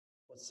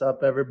What's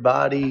up,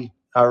 everybody?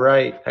 All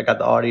right, I got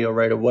the audio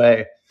right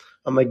away.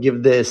 I'm going to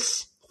give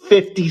this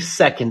 50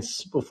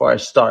 seconds before I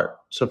start.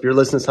 So if you're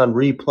listening on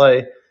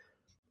replay,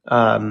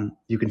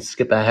 you can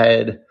skip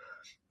ahead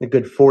a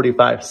good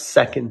 45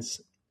 seconds.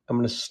 I'm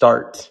going to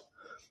start.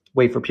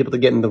 Wait for people to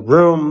get in the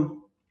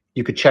room.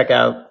 You could check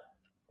out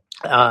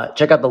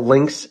the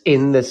links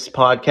in this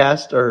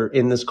podcast or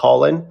in this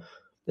call-in.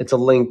 It's a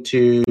link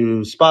to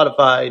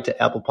Spotify, to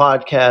Apple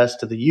Podcasts,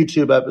 to the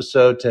YouTube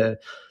episode, to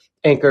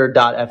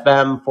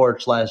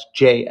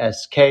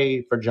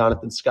anchor.fm/JSK for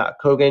Jonathan Scott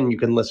Cogan. You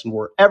can listen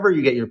wherever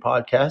you get your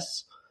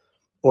podcasts,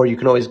 or you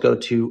can always go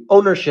to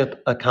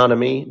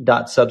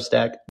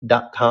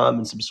ownershipeconomy.substack.com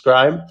and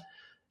subscribe.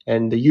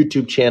 And the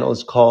YouTube channel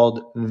is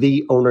called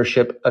The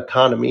Ownership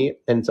Economy,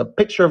 and it's a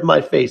picture of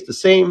my face, the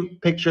same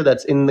picture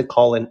that's in the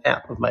call-in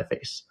app of my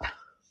face.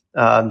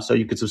 So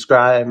you can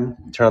subscribe,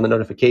 turn on the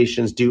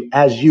notifications, do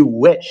as you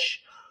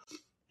wish.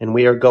 And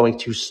we are going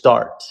to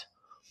start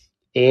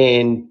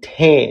in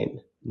 10,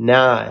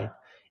 9,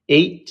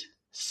 8,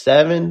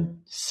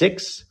 7,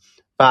 6,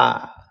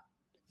 5,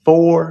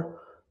 4,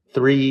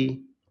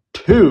 3,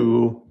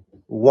 2,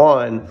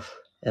 1.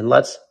 And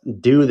let's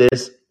do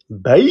this,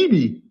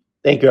 baby.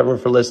 Thank you,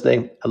 everyone, for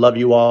listening. I love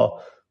you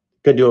all.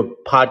 Going to do a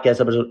podcast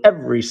episode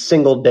every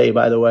single day,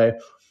 by the way.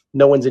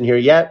 No one's in here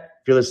yet.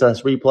 If you're listening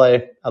to this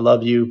replay, I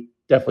love you.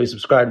 Definitely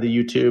subscribe to the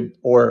YouTube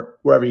or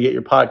wherever you get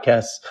your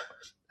podcasts.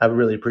 I would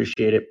really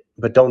appreciate it.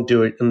 But don't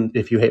do it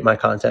if you hate my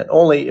content.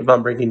 Only if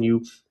I'm bringing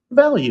you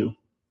value.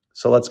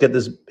 So let's get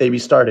this baby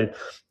started,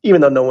 even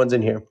though no one's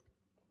in here.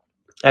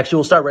 Actually,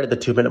 we'll start right at the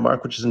 2-minute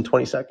mark, which is in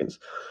 20 seconds.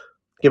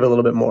 Give it a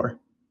little bit more.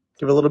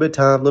 Give it a little bit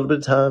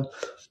of time.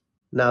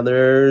 Now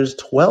there's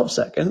 12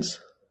 seconds.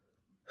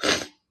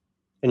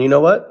 And you know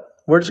what?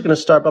 We're just going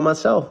to start by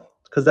myself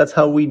because that's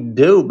how we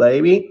do,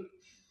 baby.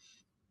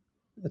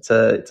 It's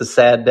a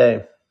sad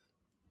day.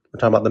 We're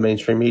talking about the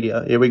mainstream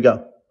media. Here we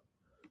go.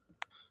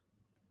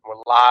 We're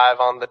live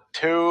on the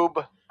tube.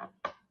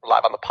 We're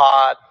live on the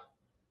pod.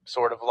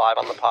 Sort of live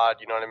on the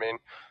pod, you know what I mean?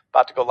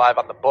 About to go live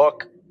on the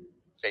book.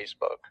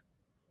 Facebook.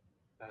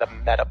 The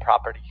Meta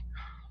property.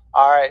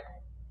 All right.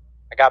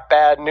 I got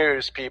bad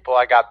news, people.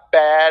 I got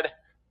bad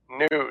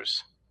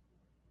news.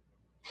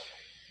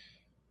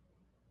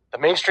 The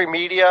mainstream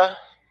media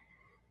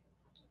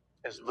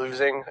is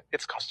losing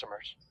its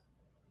customers.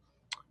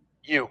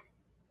 You,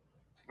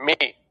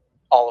 me,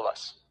 all of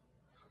us.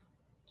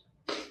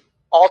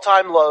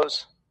 All-time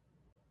lows.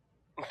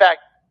 In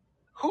fact,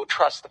 who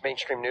trusts the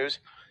mainstream news?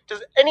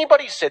 Does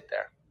anybody sit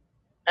there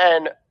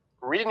and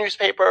read a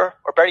newspaper,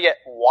 or better yet,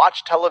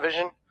 watch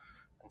television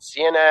on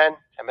CNN,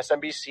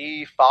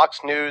 MSNBC,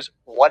 Fox News,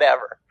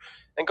 whatever,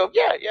 and go,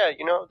 yeah,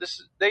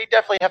 they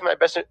definitely have my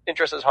best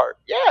interests at heart.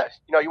 Yeah,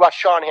 you watch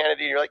Sean Hannity,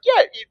 and you're like,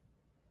 yeah,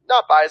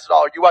 not biased at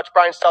all. You watch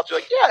Brian Stelter, you're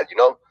like, yeah,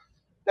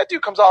 that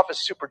dude comes off as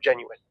super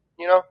genuine.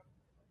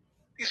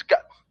 These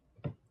guys,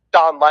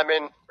 Don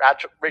Lemon,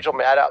 Rachel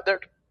Maddow,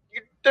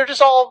 they're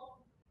just all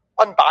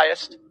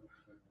unbiased.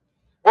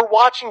 We're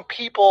watching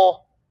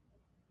people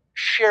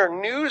share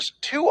news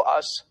to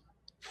us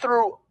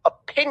through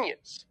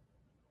opinions.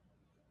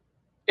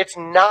 It's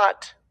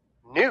not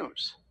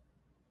news.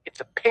 It's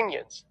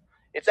opinions.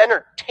 It's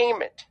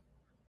entertainment.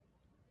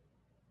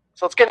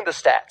 So let's get into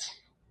stats.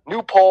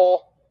 New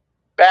poll,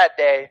 bad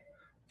day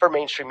for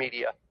mainstream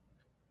media.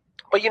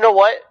 But you know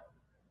what?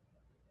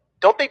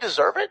 Don't they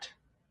deserve it?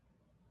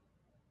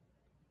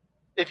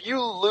 If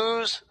you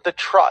lose the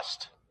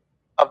trust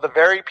of the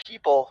very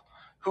people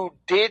who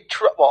did,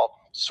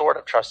 sort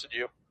of trusted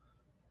you,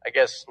 I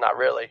guess not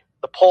really.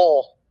 The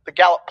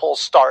Gallup poll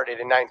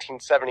started in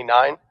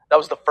 1979. That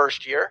was the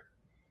first year.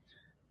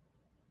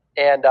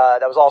 And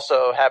that was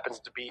also happens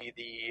to be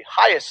the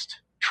highest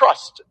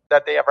trust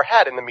that they ever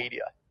had in the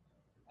media,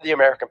 the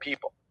American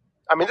people.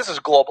 I mean, this is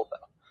global,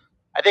 though.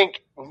 I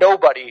think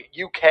nobody,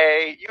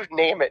 UK, you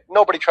name it,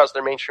 nobody trusts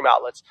their mainstream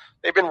outlets.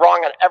 They've been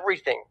wrong on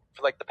everything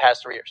for like the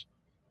past 3 years.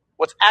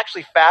 What's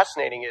actually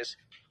fascinating is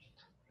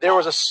there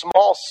was a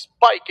small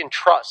spike in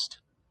trust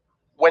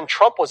when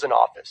Trump was in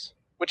office,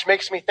 which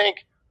makes me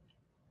think,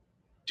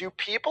 do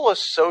people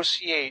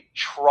associate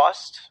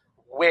trust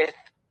with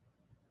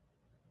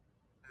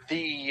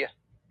the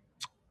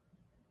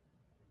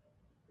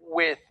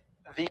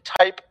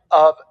type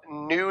of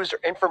news or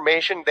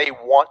information they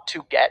want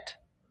to get?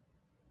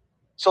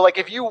 So like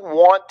if you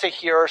want to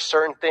hear a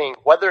certain thing,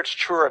 whether it's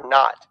true or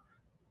not,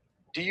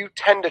 do you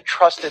tend to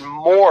trust it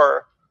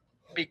more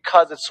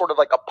because it's sort of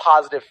like a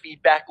positive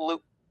feedback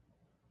loop?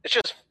 It's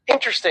just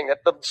interesting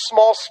that the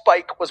small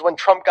spike was when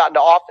Trump got into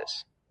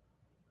office.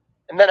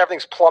 And then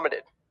everything's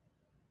plummeted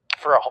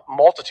for a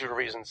multitude of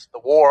reasons. The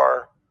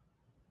war,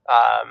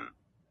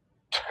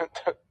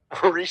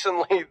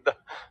 recently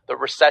the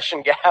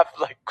recession gap,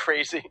 like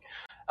crazy.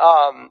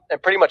 And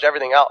pretty much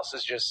everything else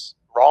is just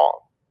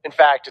wrong. In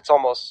fact, it's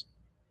almost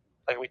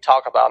like we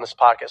talk about on this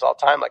podcast all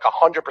the time, like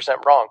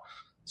 100% wrong.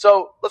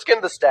 So let's get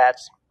into the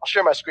stats. I'll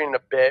share my screen in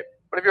a bit.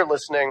 But if you're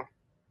listening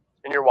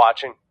and you're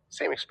watching,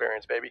 same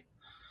experience, baby.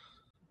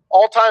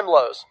 All-time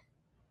lows,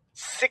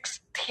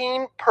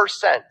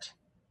 16%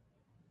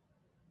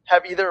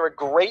 have either a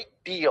great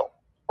deal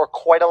or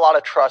quite a lot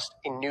of trust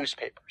in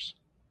newspapers.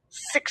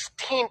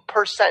 16%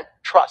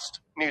 trust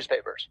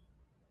newspapers.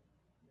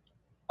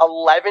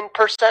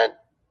 11%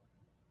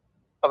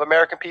 of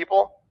American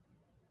people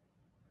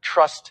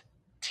trust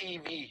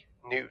TV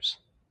news.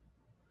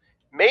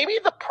 Maybe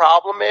the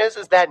problem is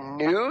that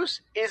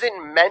news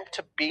isn't meant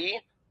to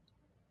be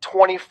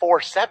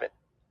 24/7.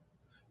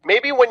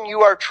 Maybe when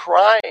you are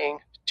trying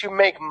to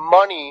make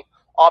money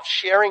off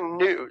sharing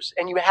news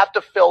and you have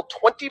to fill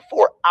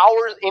 24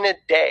 hours in a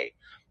day,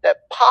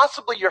 that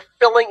possibly you're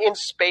filling in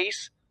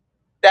space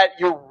that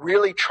you're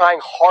really trying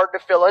hard to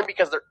fill in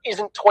because there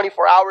isn't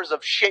 24 hours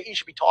of shit you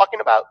should be talking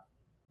about.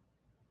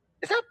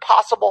 Is that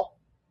possible?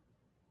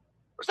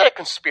 Or is that a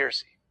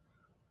conspiracy?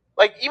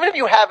 Like, even if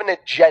you have an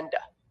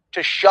agenda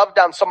to shove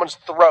down someone's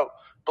throat,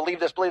 believe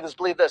this, believe this,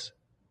 believe this,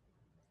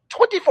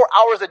 24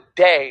 hours a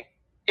day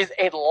is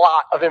a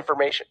lot of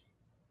information.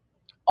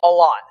 A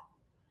lot.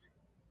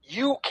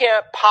 You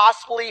can't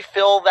possibly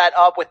fill that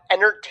up with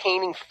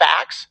entertaining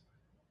facts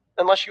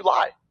unless you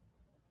lie.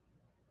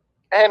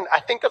 And I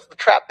think that's the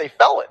trap they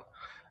fell in.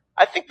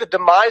 I think the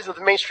demise of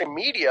the mainstream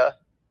media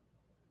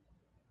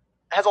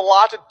has a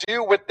lot to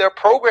do with their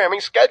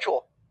programming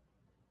schedule.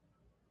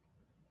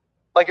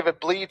 Like, if it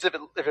bleeds, if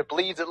it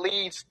bleeds, it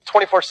leads.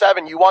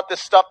 24/7. You want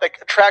this stuff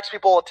that attracts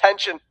people's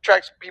attention.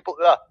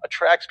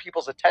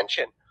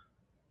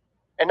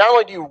 And not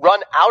only do you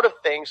run out of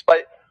things,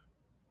 but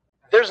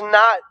there's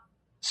not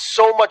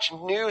so much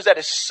news that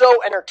is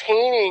so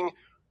entertaining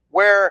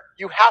where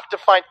you have to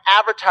find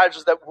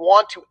advertisers that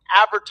want to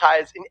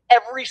advertise in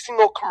every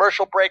single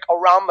commercial break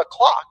around the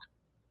clock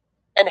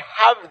and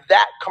have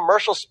that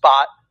commercial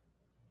spot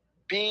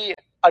be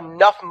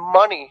enough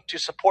money to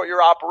support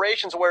your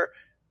operations, where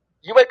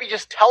you might be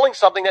just telling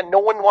something that no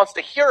one wants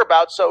to hear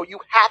about, so you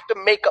have to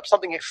make up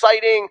something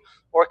exciting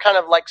or kind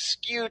of like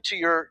skew to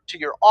your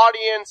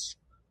audience.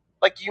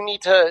 Like, you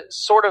need to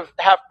sort of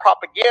have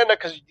propaganda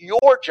because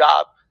your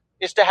job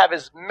is to have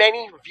as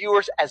many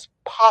viewers as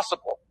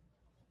possible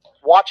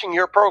watching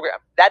your program.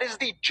 That is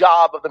the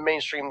job of the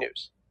mainstream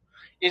news,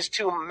 is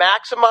to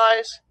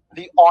maximize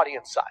the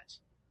audience size.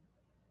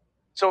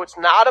 So it's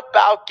not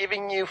about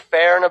giving you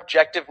fair and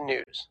objective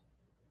news.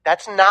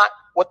 That's not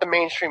what the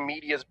mainstream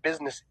media's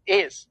business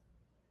is,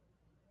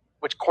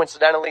 which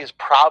coincidentally is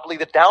probably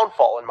the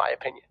downfall, in my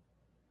opinion.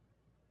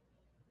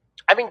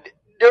 I mean,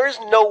 there is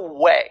no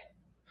way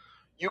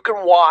you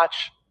can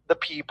watch the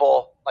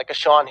people like a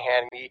Sean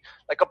Hannity,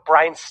 like a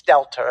Brian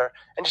Stelter,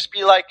 and just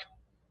be like,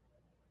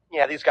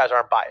 yeah, these guys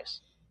aren't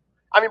biased.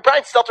 I mean,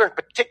 Brian Stelter in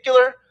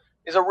particular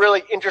is a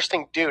really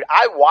interesting dude.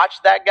 I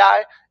watched that guy,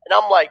 and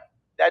I'm like,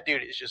 that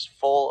dude is just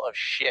full of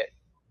shit.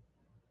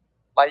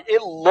 Like,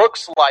 it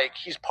looks like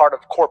he's part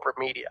of corporate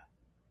media.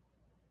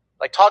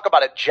 Like, talk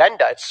about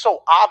agenda. It's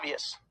so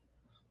obvious.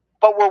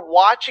 But we're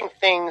watching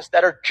things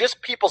that are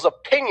just people's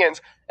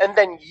opinions, and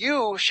then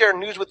you share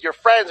news with your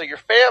friends or your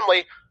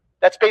family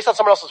that's based on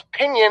someone else's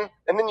opinion,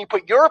 and then you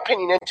put your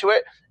opinion into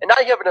it, and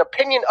now you have an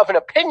opinion of an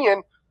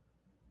opinion.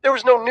 There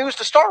was no news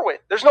to start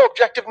with. There's no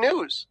objective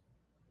news.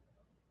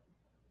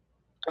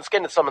 Let's get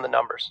into some of the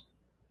numbers.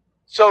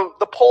 So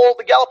the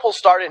Gallup poll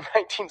started in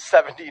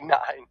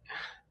 1979.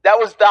 That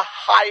was the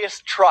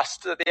highest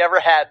trust that they ever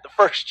had the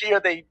first year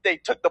they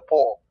took the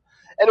poll.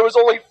 And it was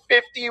only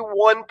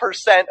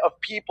 51% of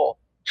people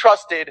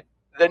trusted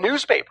the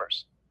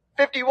newspapers.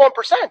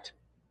 51%.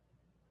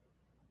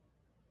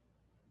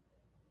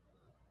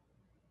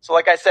 So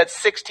like I said,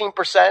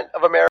 16%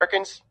 of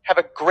Americans have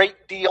a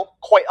great deal,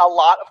 quite a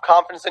lot of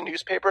confidence in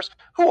newspapers.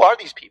 Who are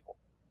these people?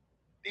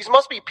 These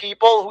must be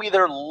people who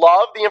either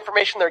love the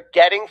information they're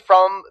getting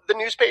from the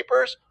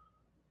newspapers,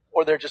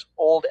 or they're just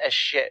old as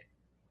shit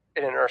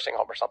in a nursing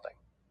home or something.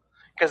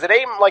 Because it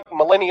ain't like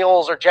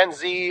millennials or Gen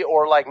Z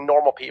or like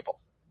normal people.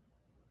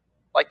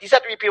 Like, these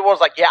have to be people who's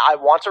like, yeah, I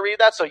want to read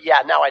that, so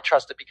yeah, now I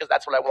trust it because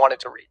that's what I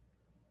wanted to read.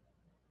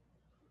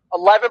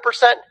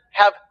 11%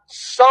 have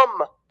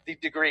some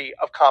degree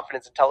of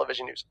confidence in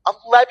television news.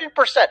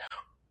 11%.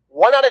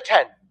 1 out of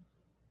 10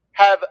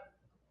 have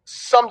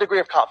some degree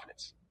of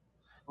confidence.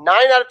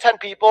 9 out of 10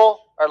 people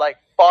are like,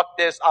 fuck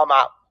this, I'm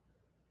out.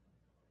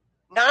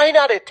 9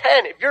 out of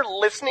 10. If you're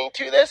listening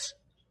to this,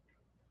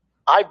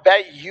 I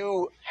bet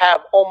you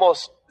have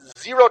almost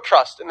zero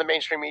trust in the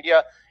mainstream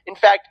media. In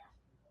fact,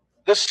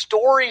 the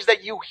stories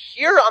that you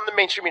hear on the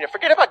mainstream media,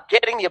 forget about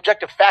getting the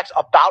objective facts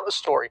about a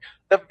story.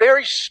 The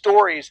very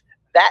stories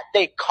that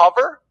they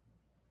cover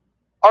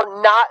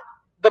are not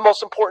the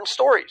most important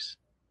stories.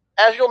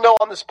 As you'll know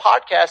on this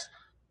podcast,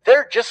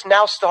 they're just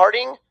now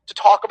starting to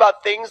talk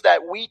about things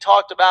that we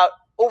talked about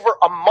over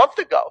a month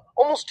ago,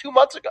 almost 2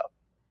 months ago.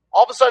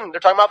 All of a sudden, they're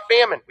talking about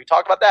famine. We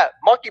talked about that.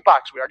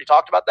 Monkeypox, we already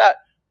talked about that.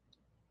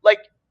 Like,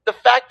 the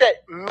fact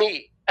that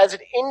me, as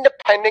an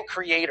independent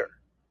creator,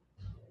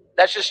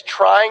 that's just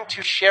trying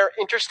to share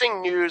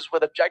interesting news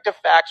with objective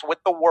facts with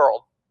the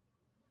world,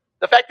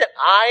 the fact that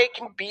I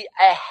can be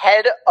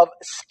ahead of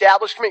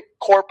establishment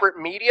corporate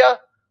media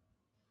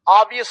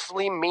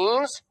obviously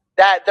means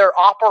that their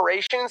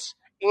operations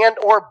and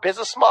or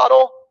business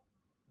model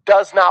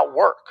does not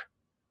work.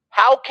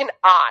 How can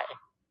I,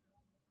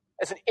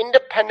 as an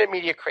independent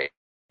media creator,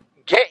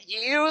 get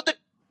you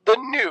the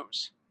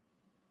news,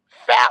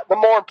 the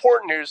more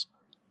important news,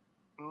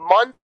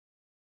 month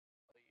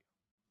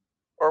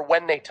or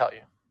when they tell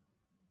you?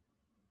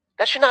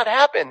 That should not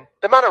happen.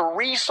 The amount of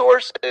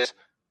resources,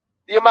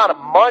 the amount of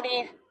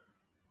money,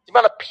 the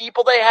amount of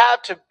people they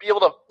have to be able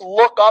to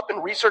look up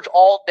and research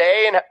all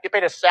day and get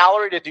paid a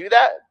salary to do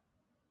that.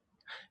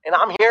 And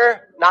I'm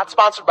here, not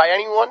sponsored by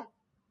anyone.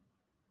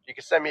 You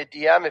can send me a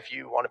DM if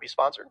you want to be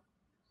sponsored.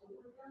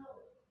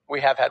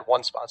 We have had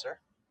one sponsor.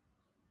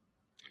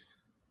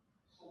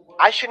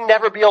 I should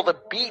never be able to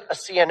beat a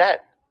CNN,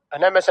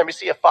 an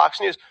MSNBC, a Fox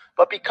News,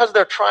 but because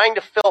they're trying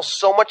to fill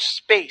so much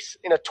space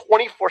in a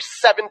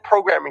 24/7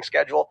 programming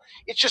schedule,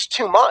 it's just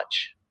too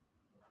much.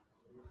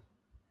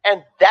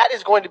 And that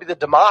is going to be the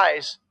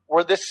demise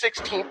where this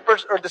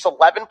 16% or this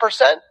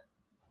 11%,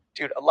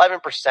 dude,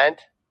 11%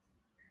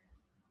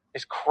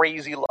 is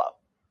crazy low.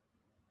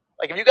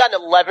 Like if you got an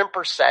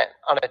 11%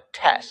 on a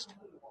test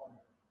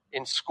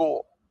in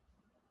school,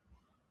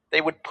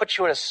 they would put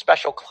you in a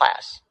special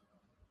class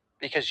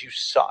because you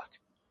suck.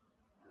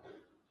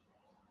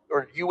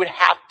 Or you would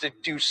have to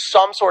do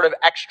some sort of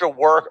extra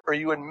work, or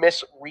you would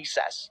miss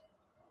recess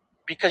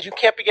because you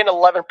can't be getting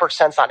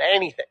 11% on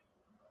anything.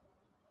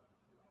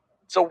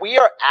 So we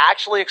are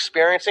actually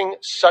experiencing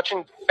such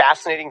a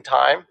fascinating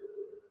time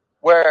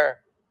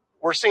where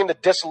we're seeing the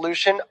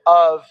dissolution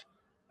of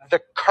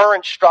the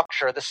current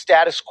structure, the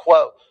status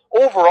quo.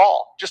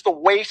 Overall, just the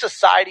way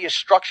society is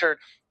structured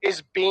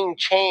is being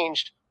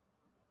changed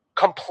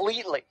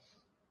completely.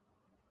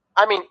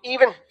 I mean,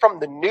 even from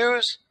the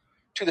news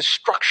to the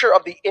structure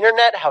of the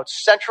internet, how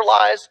it's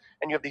centralized,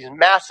 and you have these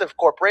massive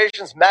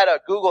corporations,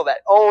 Meta, Google,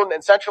 that own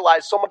and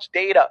centralize so much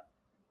data.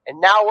 And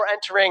now we're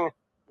entering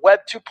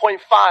Web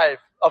 2.5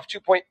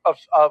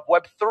 of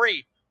Web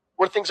 3,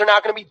 where things are now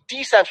going to be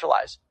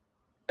decentralized.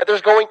 That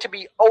there's going to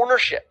be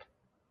ownership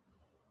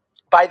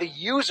by the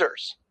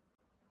users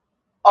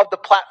of the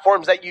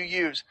platforms that you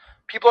use.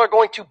 People are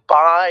going to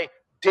buy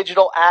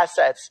digital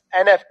assets,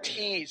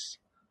 NFTs.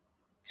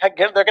 They're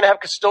going to have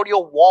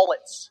custodial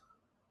wallets.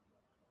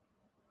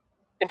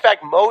 In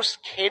fact,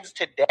 most kids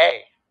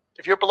today,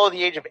 if you're below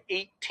the age of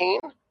 18,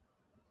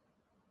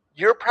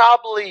 you're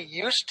probably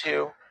used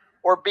to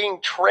or being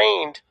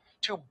trained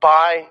to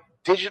buy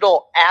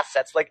digital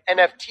assets like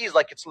NFTs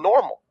like it's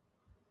normal.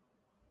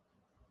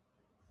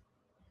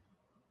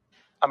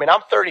 I mean,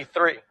 I'm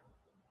 33,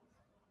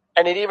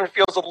 and it even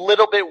feels a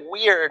little bit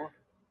weird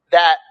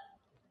that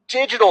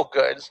digital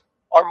goods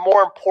are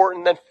more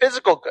important than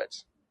physical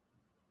goods.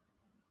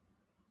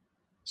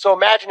 So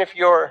imagine if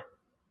you're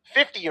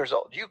 50 years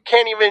old. You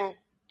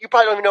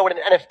probably don't even know what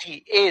an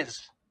NFT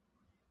is.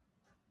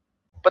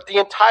 But the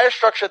entire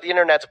structure of the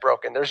internet's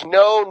broken. There's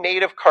no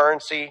native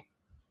currency.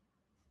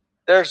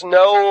 There's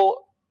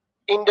no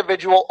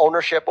individual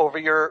ownership over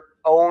your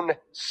own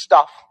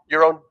stuff,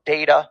 your own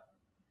data.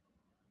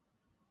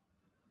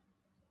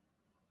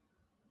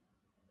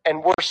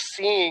 And we're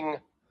seeing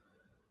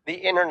the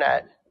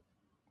internet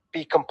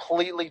be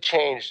completely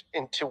changed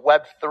into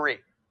Web 3,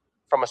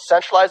 from a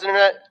centralized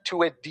internet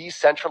to a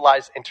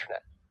decentralized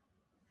internet.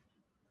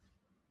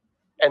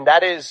 And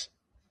that is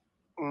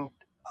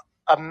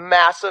a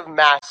massive,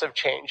 massive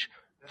change.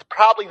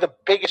 Probably the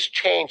biggest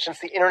change since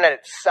the internet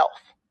itself.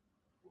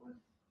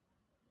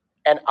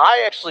 And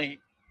I actually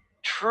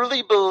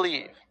truly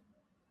believe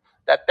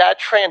that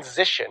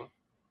transition,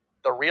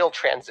 the real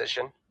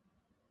transition,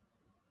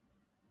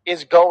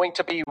 is going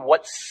to be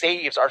what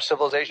saves our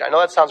civilization. I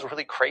know that sounds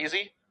really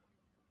crazy,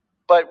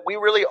 but we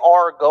really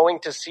are going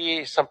to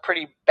see some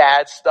pretty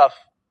bad stuff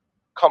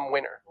come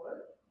winter.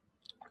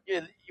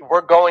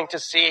 We're going to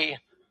see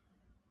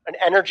an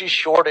energy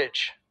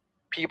shortage,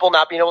 people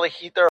not being able to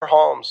heat their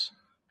homes,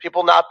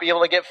 people not being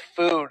able to get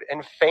food,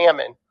 and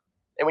famine.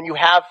 And when you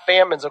have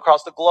famines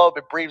across the globe,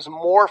 it breeds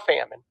more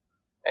famine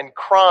and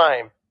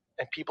crime,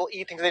 and people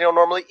eat things they don't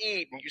normally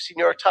eat. And you see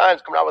New York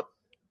Times coming out with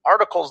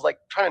articles like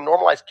trying to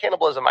normalize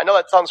cannibalism. I know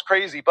that sounds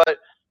crazy, but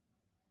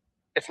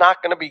it's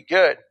not going to be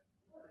good.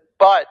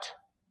 But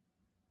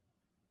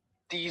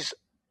these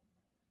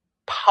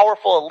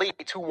powerful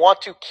elites who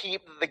want to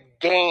keep the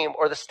game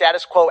or the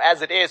status quo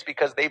as it is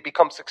because they've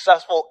become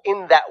successful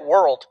in that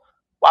world,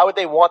 why would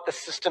they want the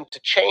system to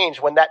change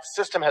when that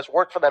system has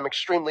worked for them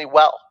extremely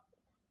well?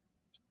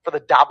 For the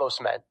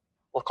Davos men.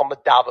 We'll call him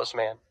the Davos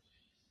man.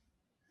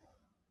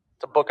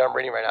 It's a book I'm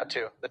reading right now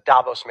too. The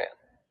Davos man.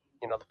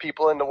 You know, the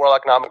people in the World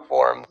Economic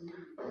Forum,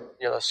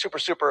 you know, the super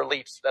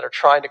elites that are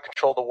trying to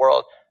control the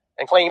world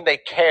and claim they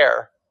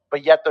care,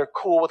 but yet they're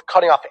cool with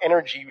cutting off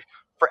energy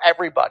for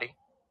everybody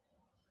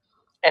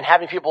and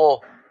having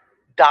people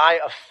die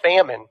of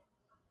famine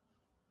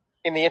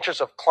in the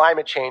interest of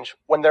climate change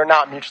when they're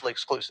not mutually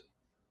exclusive.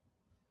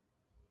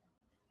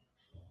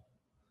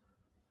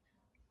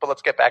 But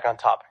let's get back on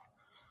topic.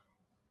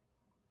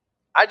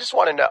 I just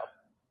want to know,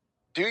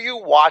 do you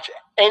watch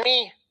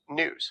any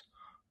news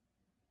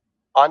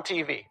on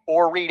TV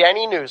or read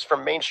any news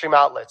from mainstream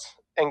outlets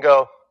and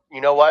go, you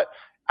know what?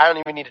 I don't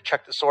even need to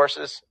check the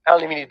sources. I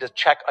don't even need to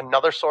check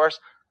another source.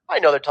 I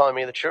know they're telling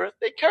me the truth.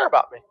 They care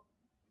about me.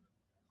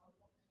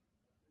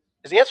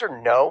 Is the answer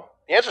no?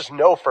 The answer is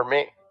no for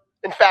me.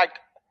 In fact,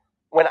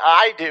 when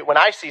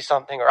I see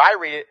something or I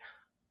read it,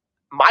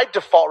 my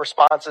default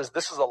response is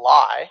this is a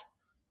lie.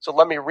 So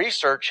let me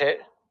research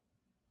it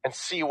and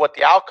see what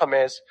the outcome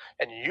is.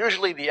 And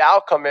usually the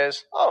outcome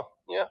is, oh,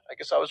 yeah, I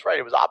guess I was right.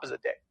 It was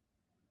opposite day.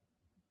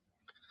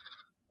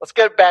 Let's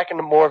get back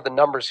into more of the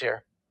numbers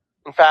here.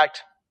 In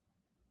fact,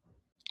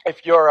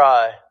 if you're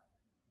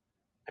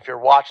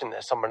watching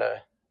this, I'm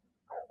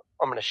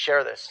gonna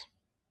share this,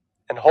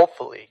 and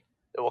hopefully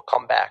it will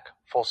come back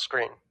full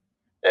screen.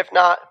 If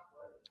not,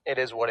 it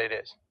is what it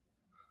is.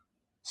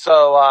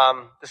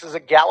 So this is a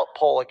Gallup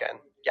poll again.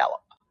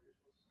 Gallup.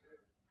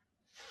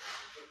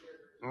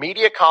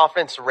 Media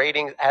confidence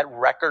ratings at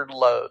record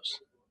lows.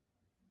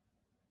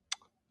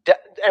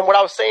 And what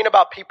I was saying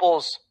about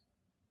people's,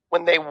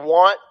 when they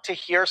want to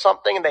hear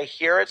something and they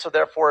hear it, so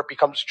therefore it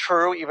becomes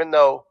true, even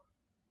though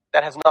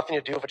that has nothing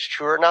to do if it's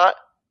true or not.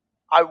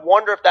 I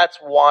wonder if that's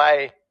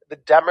why the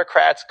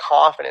Democrats'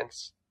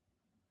 confidence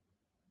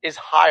is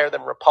higher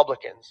than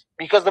Republicans,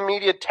 because the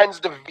media tends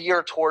to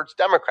veer towards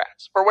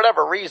Democrats for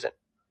whatever reason.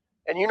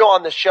 And you know,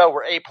 on this show,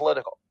 we're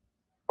apolitical.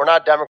 We're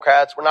not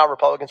Democrats. We're not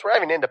Republicans. We're not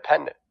even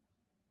independent.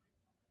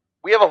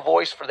 We have a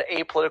voice for the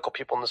apolitical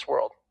people in this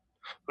world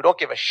who don't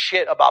give a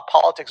shit about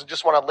politics, who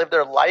just want to live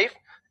their life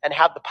and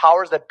have the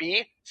powers that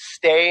be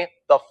stay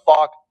the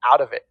fuck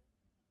out of it.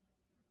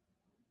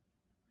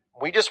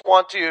 We just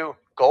want to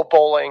go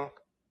bowling,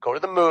 go to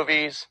the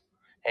movies,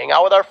 hang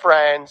out with our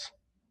friends,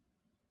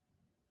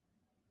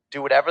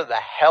 do whatever the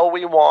hell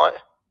we want,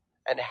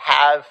 and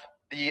have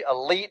the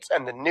elites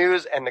and the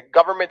news and the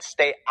government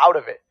stay out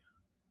of it.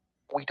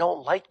 We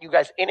don't like you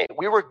guys in it.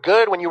 We were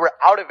good when you were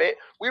out of it.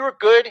 We were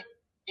good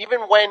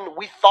even when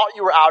we thought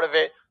you were out of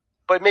it,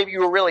 but maybe you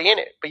were really in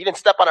it, but you didn't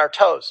step on our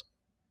toes.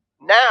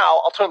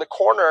 Now I'll turn the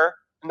corner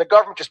and the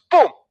government just,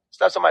 boom,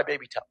 steps on my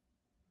baby toe.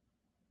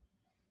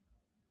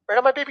 Right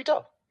on my baby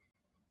toe.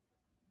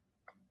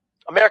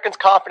 Americans'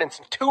 confidence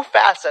in two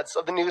facets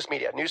of the news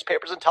media,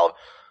 newspapers and television.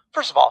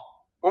 First of all,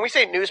 when we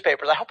say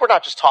newspapers, I hope we're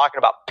not just talking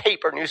about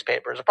paper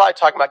newspapers. We're probably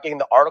talking about getting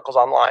the articles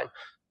online.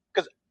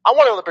 Because I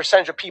want to know the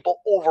percentage of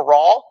people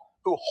overall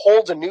who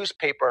holds a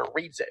newspaper and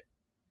reads it.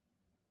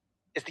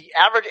 Is the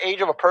average age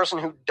of a person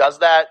who does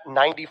that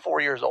 94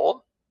 years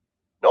old?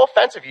 No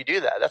offense if you do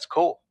that. That's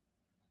cool.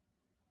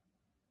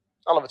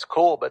 I don't know if it's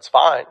cool, but it's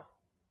fine.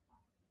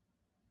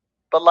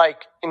 But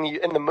like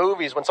in the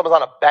movies, when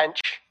someone's on a bench,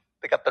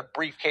 they got the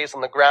briefcase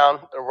on the ground,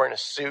 they're wearing a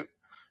suit,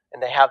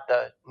 and they have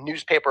the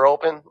newspaper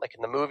open, like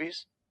in the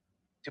movies.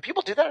 Do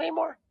people do that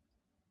anymore?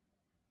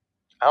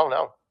 I don't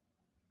know.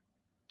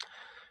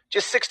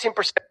 Just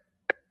 16%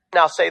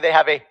 now say they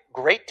have a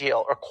great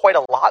deal or quite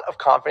a lot of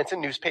confidence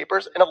in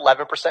newspapers and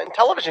 11% in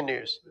television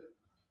news.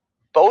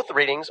 Both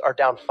ratings are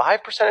down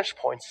 5 percentage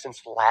points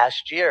since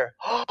last year.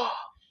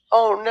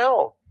 Oh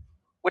no.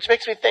 Which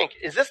makes me think,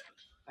 is this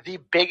the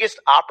biggest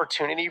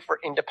opportunity for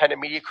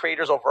independent media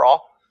creators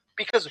overall?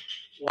 Because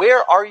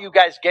where are you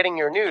guys getting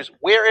your news?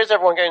 Where is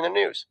everyone getting the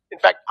news? In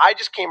fact, I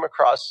just came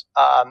across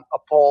a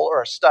poll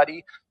or a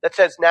study that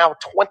says now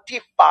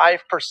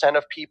 25%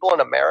 of people in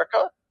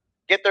America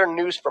get their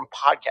news from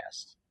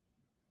podcasts.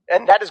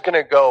 And that's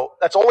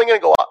only going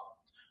to go up.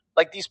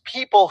 Like these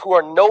people who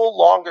are no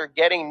longer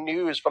getting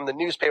news from the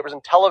newspapers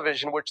and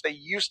television, which they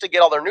used to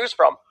get all their news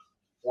from,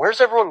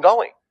 where's everyone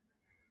going?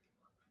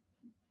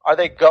 Are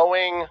they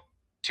going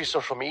to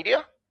social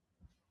media?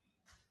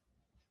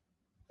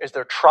 Is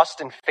there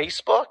trust in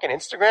Facebook and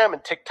Instagram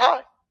and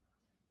TikTok?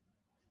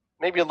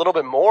 Maybe a little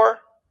bit more.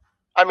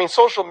 I mean,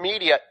 social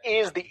media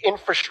is the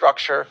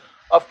infrastructure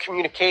of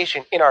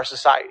communication in our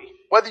society.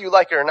 Whether you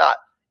like it or not,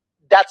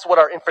 that's what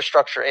our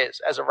infrastructure is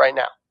as of right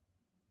now.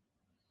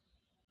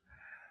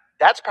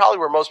 That's probably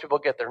where most people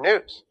get their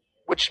news,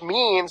 which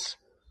means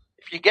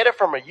if you get it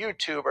from a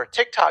YouTube or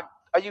TikTok,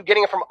 are you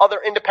getting it from other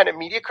independent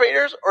media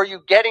creators, or are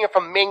you getting it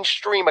from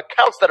mainstream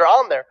accounts that are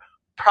on there?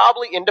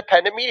 Probably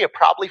independent media,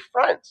 probably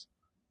friends.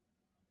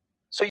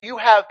 So you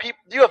have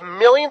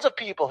millions of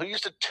people who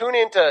used to tune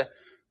into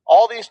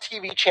all these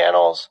TV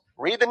channels,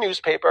 read the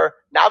newspaper.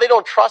 Now they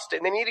don't trust it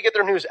and they need to get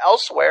their news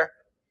elsewhere.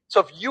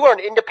 So if you are an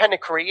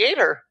independent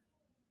creator,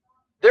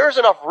 there's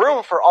enough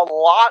room for a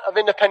lot of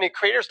independent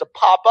creators to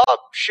pop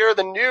up, share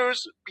the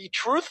news, be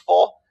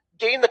truthful,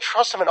 gain the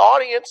trust of an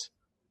audience,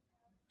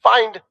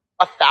 find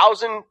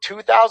 1,000,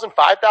 2,000,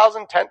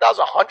 5,000, 10,000,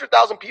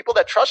 100,000 people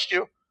that trust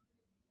you,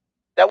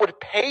 that would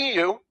pay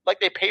you like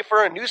they pay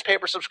for a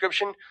newspaper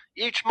subscription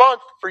each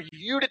month for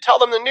you to tell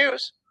them the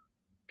news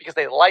because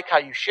they like how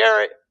you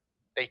share it,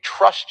 they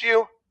trust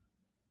you.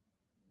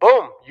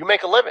 Boom, you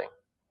make a living.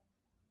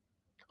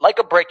 Like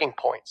a Breaking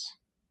Points.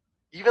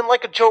 Even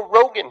like a Joe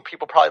Rogan,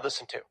 people probably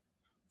listen to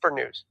for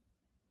news.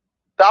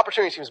 The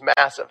opportunity seems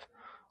massive.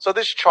 So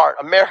this chart,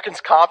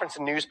 Americans' confidence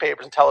in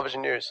newspapers and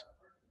television news.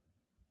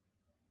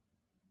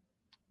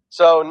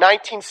 So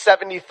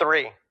 1973.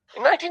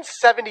 In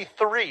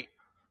 1973,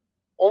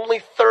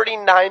 only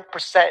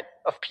 39%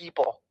 of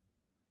people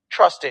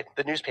trusted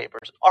the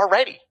newspapers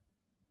already.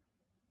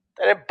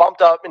 And it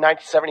bumped up in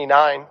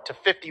 1979 to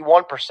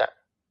 51%.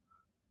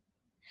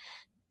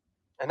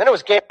 And then it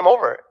was game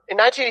over. In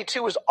 1982,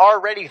 it was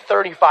already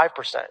 35%.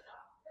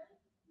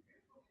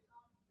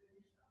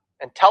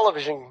 And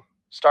television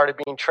started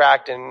being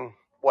tracked in,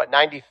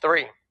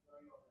 93?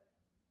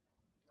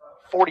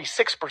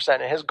 46%.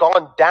 It has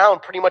gone down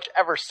pretty much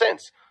ever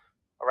since,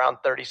 around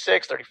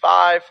 36,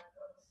 35.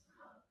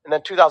 And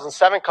then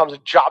 2007 comes,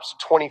 it drops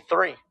to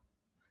 23.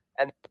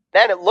 And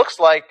then it looks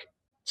like,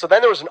 so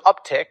then there was an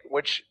uptick,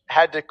 which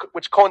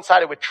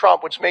coincided with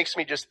Trump, which makes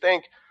me just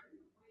think,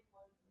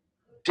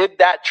 did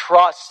that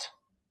trust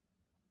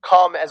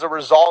come as a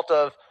result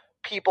of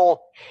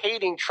people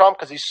hating Trump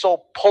because he's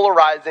so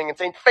polarizing and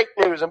saying fake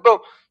news and boom.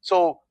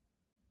 So,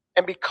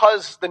 and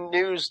because the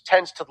news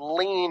tends to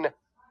lean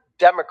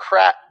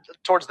Democrat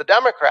towards the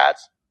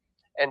Democrats,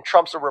 and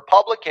Trump's a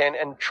Republican,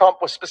 and Trump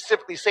was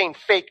specifically saying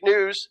fake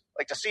news,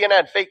 like to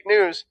CNN, fake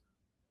news,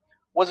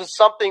 was it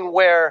something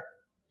where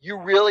you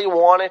really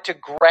wanted to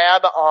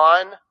grab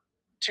on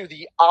to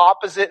the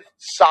opposite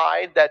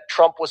side that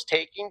Trump was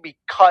taking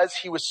because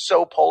he was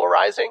so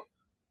polarizing?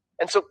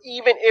 And so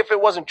even if it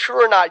wasn't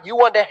true or not, you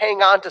wanted to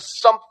hang on to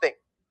something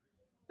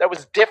that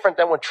was different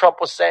than what Trump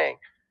was saying.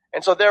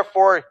 And so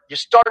therefore, you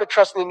started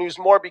trusting the news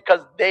more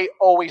because they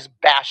always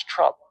bash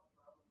Trump.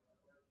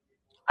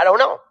 I don't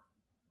know.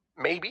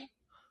 Maybe.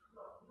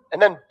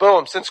 And then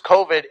boom, since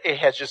COVID, it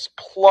has just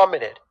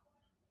plummeted.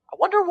 I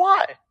wonder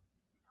why.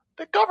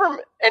 The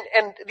government,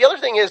 and the other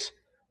thing is,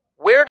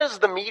 where does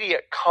the media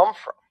come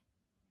from?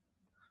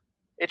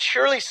 It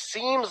surely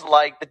seems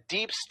like the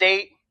deep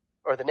state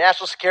or the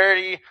national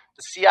security,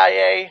 the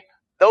CIA,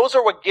 those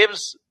are what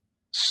gives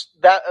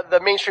the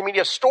mainstream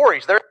media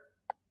stories. They're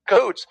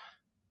codes.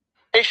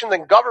 Nations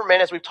and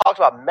government, as we've talked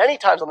about many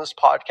times on this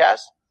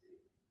podcast,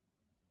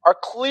 are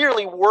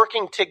clearly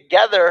working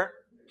together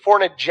for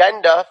an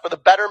agenda for the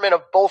betterment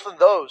of both of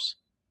those,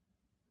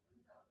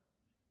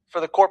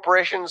 for the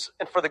corporations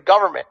and for the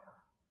government,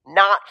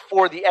 not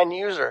for the end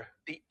user,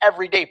 the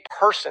everyday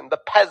person, the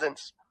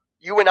peasants,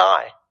 you and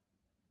I.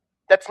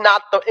 That's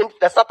not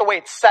the way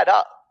it's set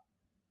up.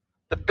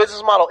 The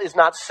business model is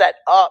not set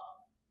up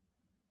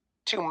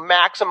to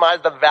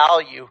maximize the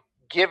value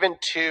given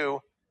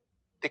to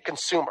the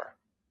consumer,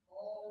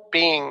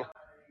 being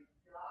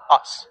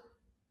us.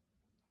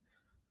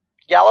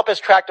 Gallup has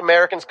tracked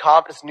Americans'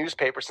 confidence in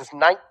newspapers since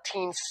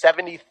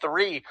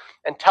 1973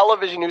 and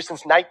television news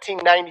since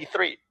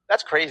 1993.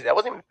 That's crazy. That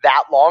wasn't even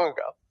that long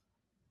ago.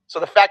 So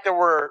the fact that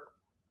we're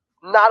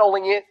not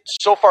only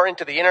so far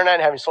into the internet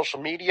and having social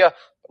media,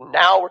 but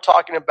now we're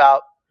talking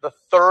about the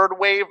third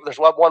wave. There's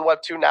Web 1, Web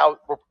 2. Now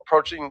we're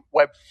approaching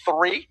Web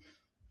 3.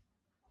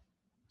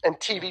 And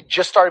TV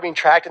just started being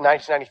tracked in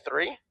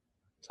 1993.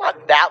 It's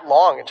not that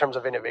long in terms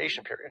of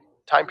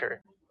time period.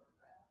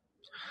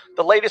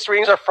 The latest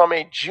readings are from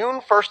a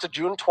June 1st to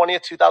June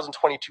 20th,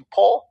 2022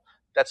 poll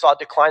that saw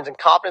declines in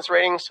confidence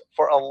ratings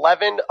for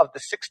 11 of the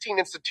 16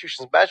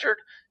 institutions measured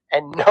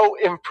and no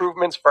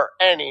improvements for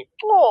any.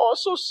 Oh,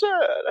 so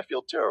sad. I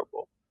feel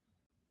terrible.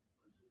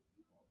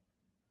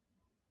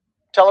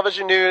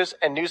 Television news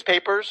and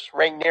newspapers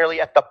rank nearly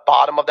at the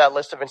bottom of that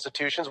list of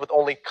institutions, with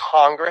only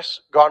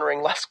Congress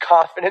garnering less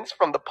confidence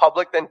from the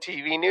public than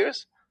TV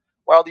news.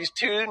 While these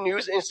two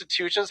news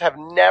institutions have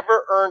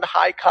never earned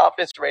high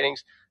confidence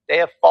ratings, they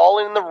have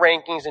fallen in the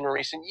rankings in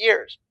recent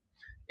years.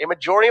 A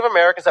majority of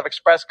Americans have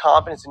expressed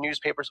confidence in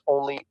newspapers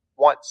only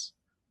once,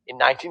 in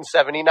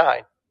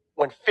 1979,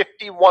 when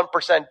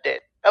 51%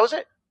 did. That was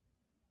it.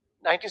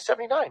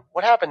 1979.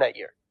 What happened that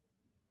year?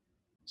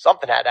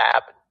 Something had to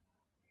happen.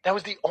 That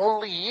was the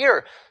only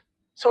year.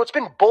 So it's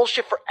been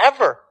bullshit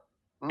forever.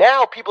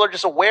 Now people are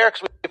just aware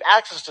because we have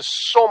access to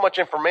so much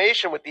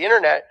information with the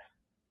internet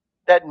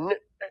that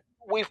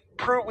we've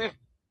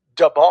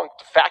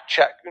debunked, fact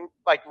checked.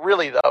 Like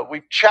really though,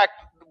 we've checked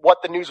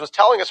what the news was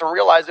telling us and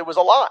realized it was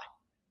a lie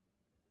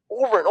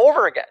over and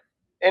over again.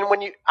 And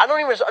I don't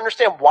even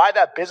understand why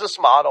that business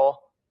model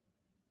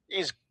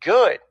is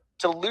good.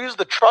 To lose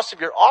the trust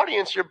of your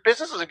audience, your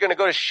businesses are going to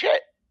go to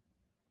shit.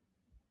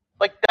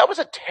 Like, that was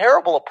a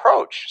terrible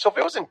approach. So if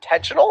it was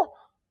intentional,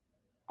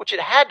 which it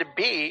had to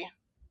be,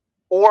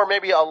 or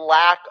maybe a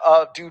lack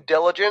of due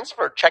diligence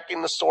for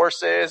checking the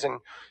sources and,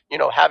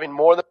 having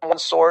more than one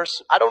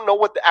source, I don't know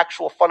what the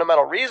actual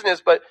fundamental reason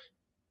is, but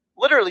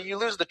literally you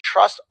lose the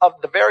trust of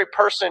the very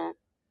person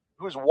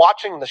who's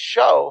watching the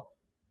show.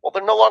 Well,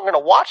 they're no longer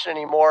going to watch it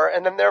anymore,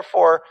 and then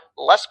therefore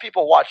less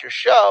people watch your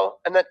show,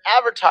 and then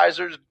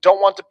advertisers don't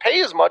want to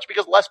pay as much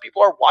because less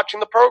people are watching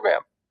the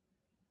program.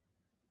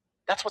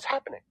 That's what's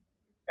happening.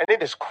 And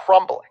it is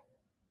crumbling.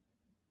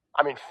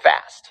 I mean,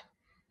 fast.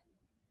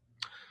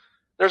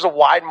 There's a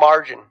wide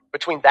margin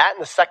between that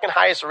and the second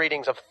highest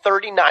readings of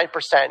 39% in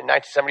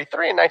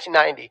 1973 and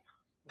 1990.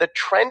 The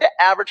trend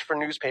average for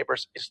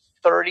newspapers is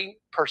 30%,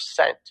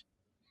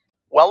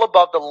 well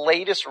above the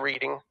latest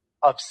reading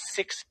of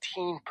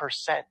 16%.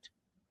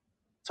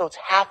 So it's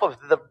half of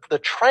the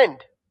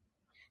trend,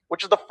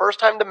 which is the first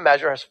time the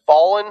measure has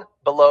fallen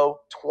below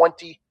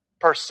 20%.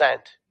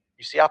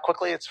 You see how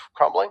quickly it's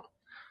crumbling?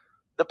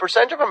 the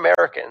percentage of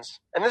Americans,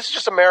 and this is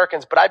just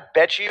Americans, but I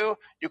bet you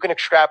can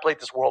extrapolate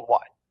this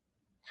worldwide.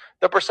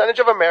 The percentage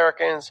of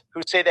Americans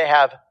who say they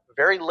have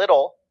very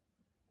little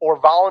or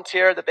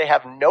volunteer that they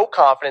have no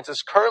confidence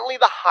is currently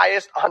the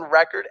highest on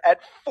record at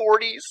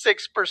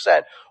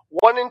 46%.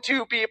 1 in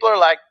 2 people are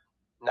like,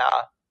 nah,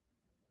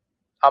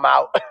 I'm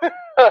out.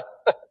 I'd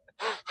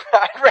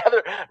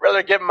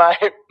rather get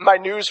my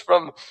news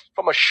from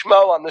a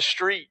schmo on the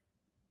street.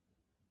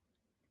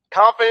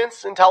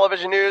 Confidence in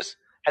television news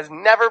has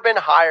never been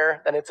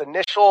higher than its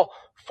initial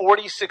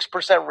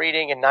 46%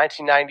 reading in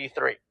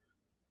 1993.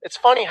 It's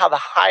funny how the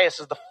highest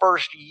is the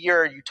first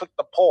year you took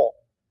the poll.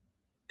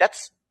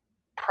 That's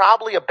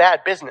probably a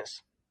bad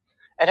business,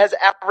 and has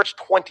averaged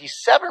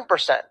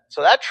 27%.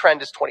 So that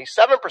trend is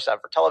 27%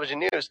 for television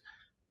news,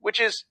 which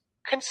is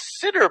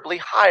considerably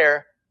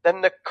higher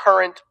than the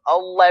current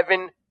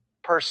 11%.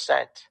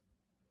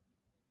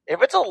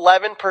 If it's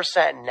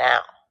 11%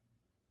 now,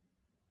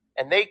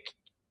 and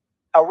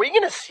are we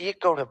going to see it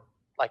go to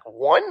like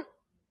 1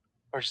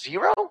 or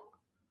 0?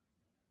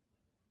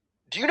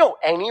 Do you know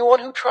anyone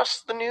who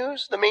trusts the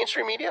news, the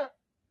mainstream media?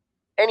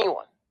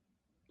 Anyone?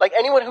 Like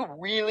anyone who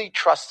really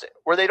trusts it,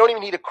 where they don't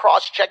even need to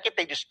cross-check it,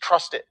 they just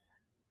trust it.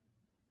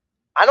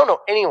 I don't know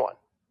anyone.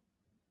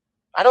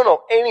 I don't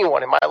know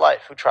anyone in my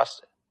life who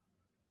trusts it,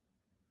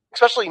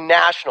 especially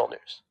national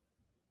news.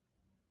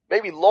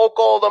 Maybe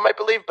local, they might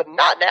believe, but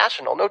not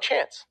national, no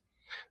chance.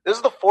 This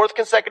is the 4th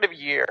consecutive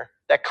year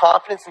that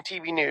confidence in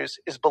TV news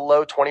is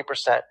below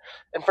 20%.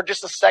 And for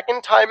just the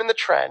second time in the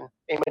trend,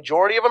 a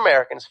majority of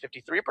Americans,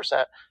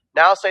 53%,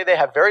 now say they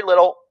have very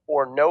little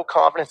or no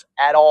confidence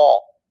at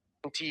all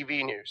in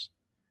TV news.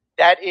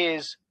 That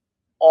is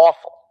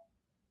awful.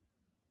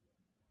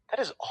 That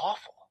is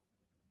awful.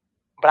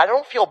 But I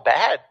don't feel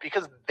bad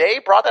because they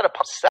brought that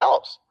upon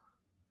themselves.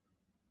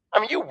 I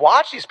mean, you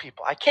watch these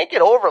people. I can't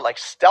get over like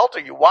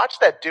Stelter. You watch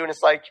that dude and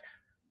it's like,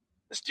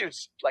 this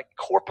dude's like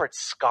corporate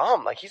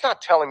scum. Like he's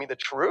not telling me the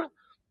truth.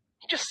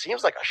 He just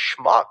seems like a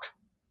schmuck.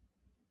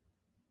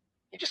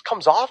 He just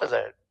comes off as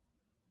a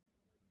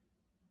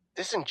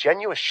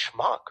disingenuous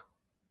schmuck.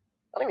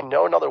 I don't even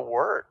know another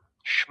word.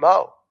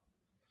 Schmo.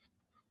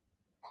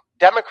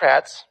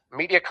 Democrats,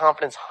 media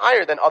confidence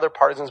higher than other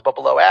partisans but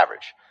below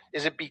average.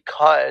 Is it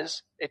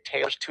because it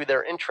tailors to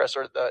their interests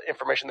or the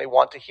information they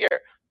want to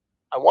hear?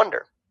 I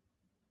wonder.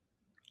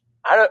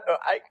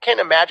 I can't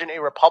imagine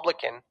a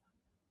Republican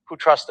who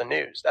trusts the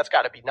news. That's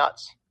got to be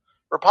nuts.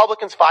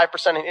 Republicans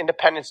 5% and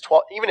independents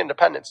 12%. Even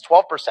independents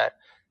 12%.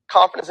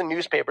 Confidence in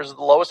newspapers is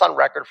the lowest on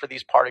record for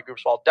these party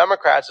groups, while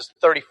Democrats is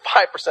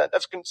 35%.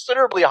 That's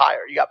considerably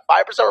higher. You got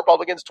 5%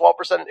 Republicans,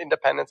 12%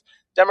 independents.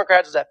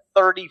 Democrats is at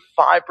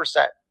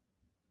 35%.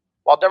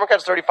 While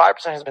Democrats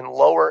 35% has been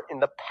lower in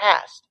the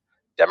past.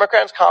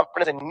 Democrats'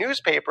 confidence in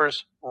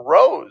newspapers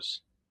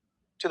rose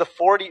to the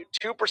 42%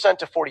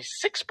 to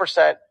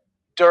 46%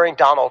 during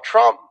Donald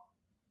Trump,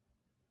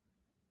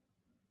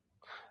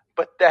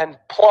 but then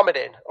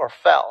plummeted or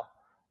fell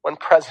when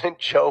President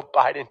Joe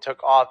Biden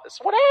took office.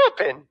 What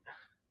happened?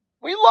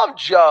 We love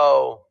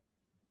Joe.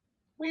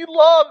 We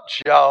love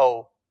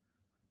Joe.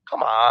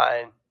 Come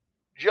on.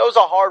 Joe's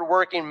a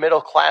hardworking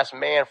middle-class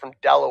man from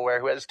Delaware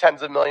who has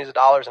tens of millions of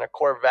dollars in a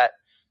Corvette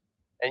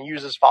and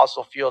uses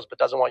fossil fuels but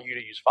doesn't want you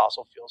to use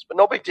fossil fuels. But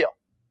no big deal.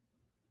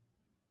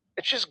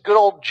 It's just good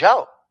old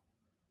Joe.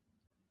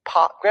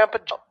 Grandpa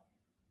Joe.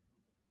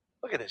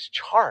 Look at this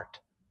chart.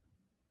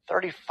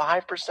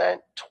 35%,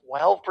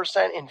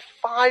 12%, and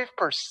 5%.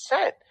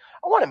 I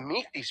want to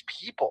meet these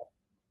people.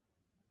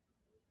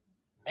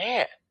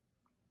 Man.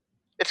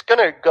 It's going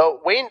to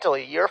go, wait until a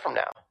year from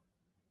now.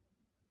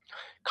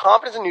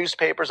 Confidence in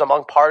newspapers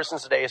among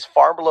partisans today is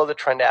far below the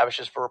trend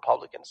averages for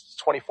Republicans.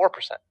 It's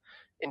 24%.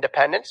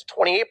 Independents,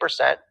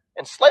 28%,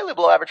 and slightly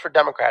below average for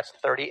Democrats,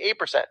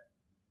 38%.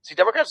 See,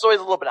 Democrats is always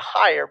a little bit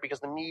higher because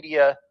the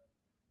media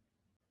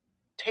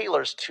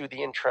tailors to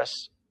the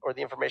interests or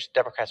the information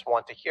Democrats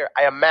want to hear.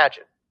 I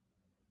imagine.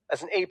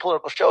 As an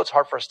apolitical show, it's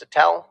hard for us to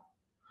tell.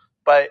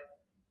 But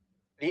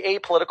the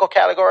apolitical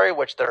category,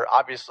 which they're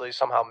obviously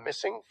somehow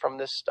missing from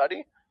this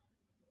study,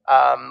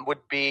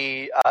 would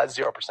be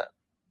 0%.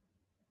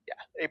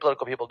 Yeah,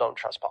 apolitical people don't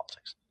trust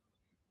politics.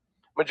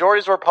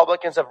 Majorities of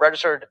Republicans have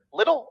registered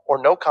little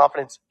or no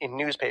confidence in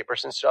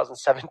newspapers since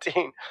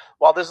 2017,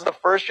 while this is the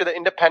first year that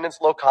independents'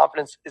 low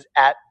confidence is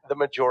at the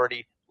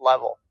majority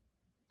level.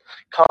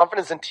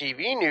 Confidence in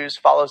TV news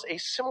follows a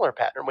similar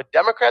pattern, with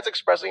Democrats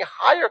expressing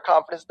higher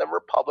confidence than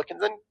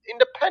Republicans and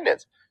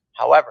independents.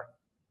 However,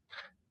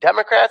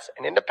 Democrats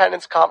and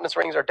independents' confidence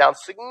ratings are down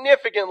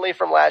significantly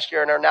from last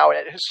year and are now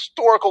at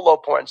historical low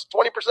points,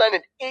 20%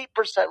 and 8%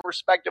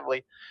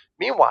 respectively.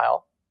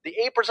 Meanwhile, the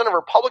 8% of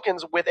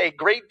Republicans with a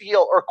great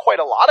deal or quite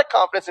a lot of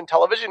confidence in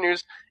television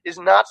news is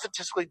not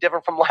statistically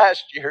different from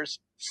last year's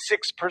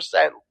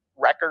 6%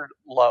 record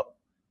low.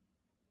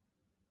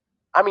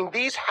 I mean,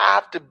 these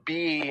have to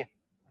be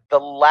the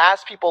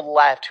last people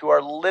left who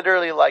are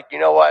literally like, you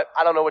know what?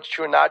 I don't know what's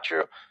true and not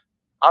true.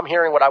 I'm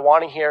hearing what I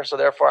want to hear, so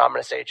therefore I'm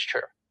going to say it's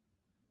true.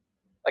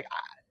 Like,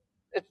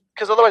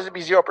 because otherwise it'd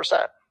be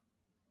 0%.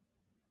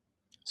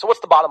 So what's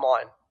the bottom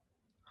line?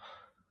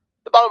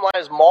 The bottom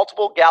line is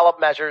multiple Gallup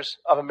measures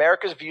of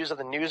America's views of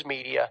the news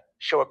media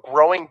show a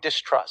growing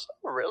distrust.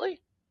 Oh, really?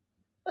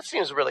 That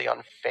seems really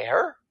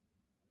unfair.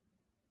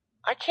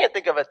 I can't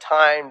think of a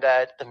time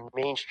that the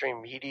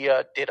mainstream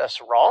media did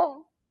us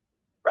wrong,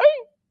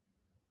 right?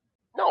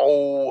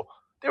 No,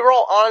 they were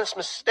all honest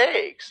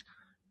mistakes.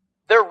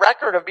 Their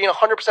record of being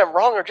 100%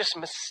 wrong are just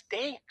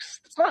mistakes.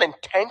 It's not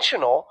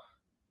intentional.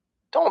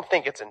 Don't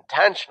think it's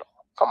intentional.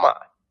 Come on.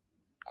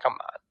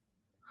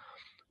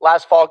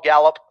 Last fall,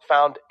 Gallup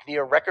found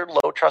near record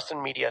low trust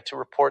in media to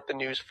report the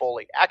news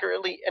fully,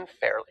 accurately, and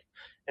fairly.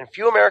 And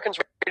few Americans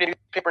rate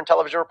newspaper and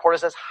television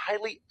reporters as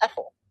highly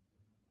ethical.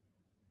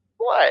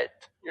 What?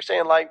 You're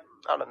saying, like,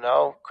 I don't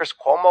know, Chris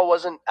Cuomo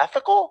wasn't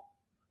ethical?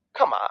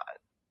 Come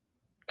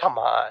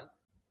on.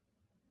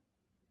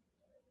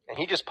 And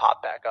he just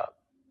popped back up.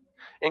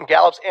 In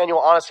Gallup's annual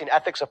Honesty and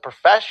Ethics of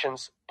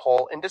Professions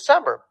poll in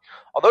December,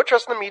 although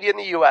trust in the media in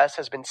the U.S.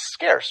 has been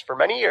scarce for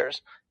many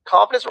years,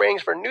 confidence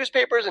ratings for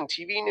newspapers and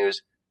TV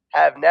news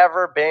have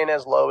never been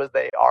as low as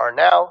they are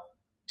now.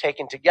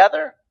 Taken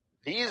together,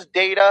 these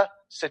data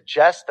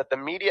suggest that the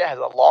media has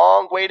a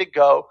long way to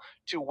go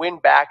to win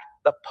back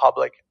the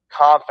public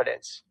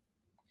confidence.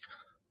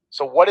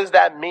 So what does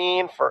that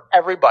mean for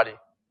everybody?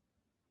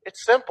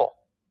 It's simple.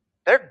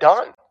 They're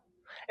done.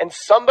 And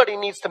somebody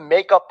needs to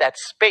make up that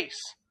space.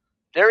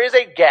 There is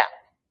a gap.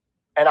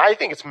 And I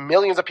think it's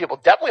millions of people,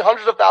 definitely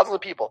hundreds of thousands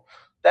of people,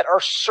 that are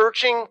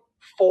searching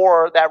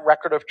for that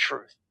record of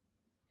truth.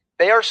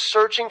 They are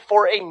searching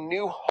for a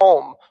new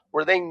home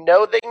where they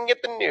know they can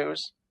get the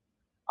news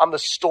on the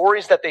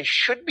stories that they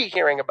should be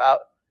hearing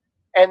about,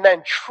 and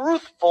then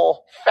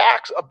truthful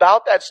facts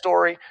about that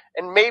story,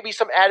 and maybe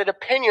some added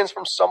opinions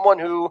from someone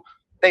who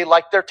they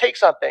like their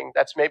takes on things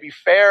that's maybe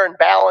fair and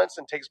balanced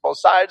and takes both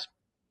sides,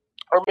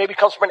 or maybe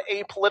comes from an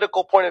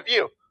apolitical point of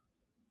view.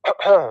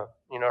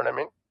 You know what I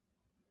mean?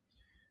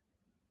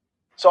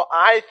 So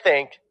I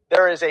think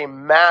there is a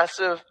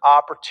massive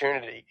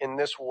opportunity in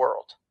this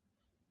world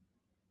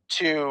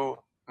to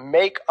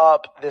make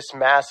up this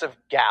massive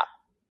gap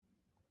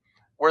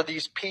where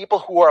these people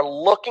who are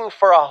looking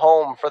for a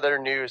home for their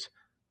news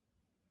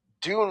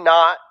do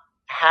not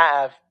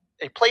have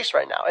a place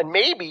right now. And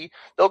maybe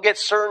they'll get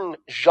certain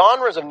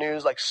genres of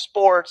news like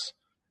sports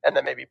and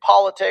then maybe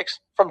politics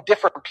from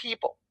different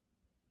people.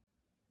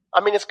 I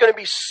mean, it's going to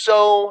be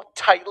so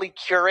tightly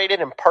curated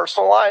and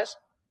personalized.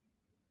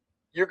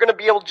 You're going to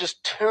be able to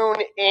just tune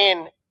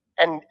in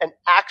and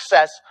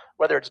access,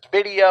 whether it's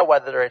video,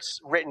 whether it's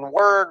written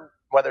word,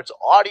 whether it's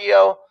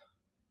audio,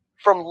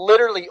 from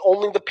literally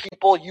only the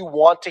people you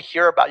want to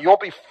hear about. You won't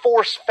be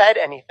force-fed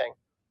anything.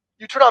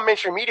 You turn on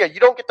mainstream media,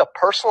 you don't get to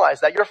personalize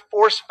that. You're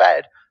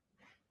force-fed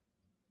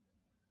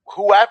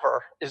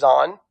whoever is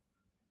on,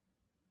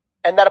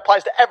 and that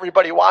applies to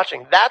everybody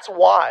watching. That's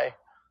why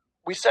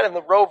we said in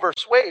the Roe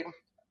versus Wade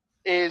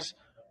is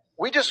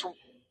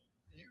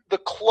the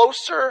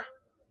closer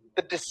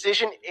the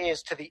decision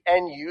is to the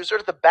end user,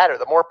 the better,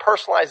 the more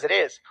personalized it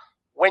is.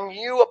 When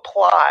you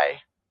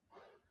apply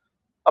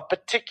a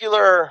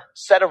particular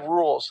set of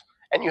rules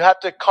and you have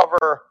to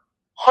cover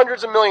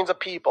hundreds of millions of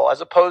people as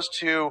opposed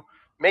to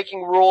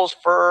making rules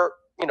for,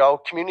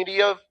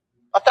 community of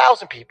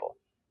 1,000 people,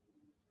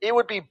 it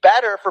would be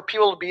better for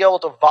people to be able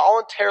to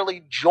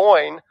voluntarily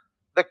join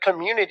the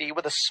community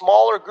with a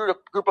smaller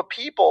group of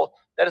people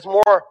that is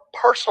more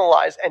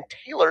personalized and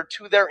tailored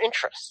to their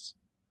interests,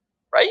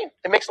 right?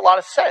 It makes a lot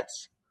of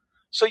sense.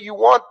 So you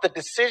want the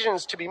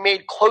decisions to be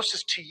made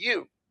closest to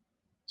you.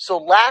 So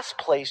last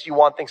place you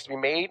want things to be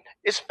made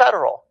is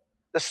federal.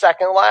 The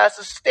second last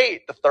is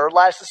state. The third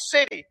last is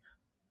city.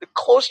 The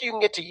closer you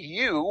can get to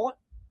you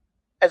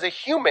as a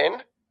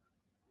human,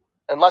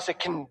 unless it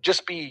can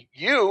just be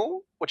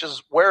you, which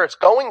is where it's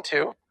going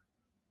to,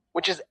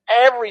 which is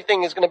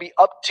everything is going to be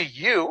up to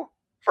you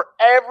for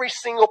every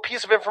single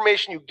piece of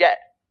information you get.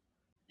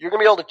 You're going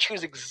to be able to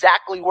choose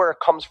exactly where it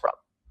comes from.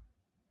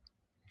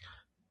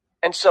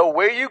 And so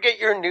where you get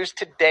your news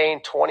today in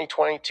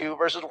 2022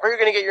 versus where you're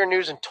going to get your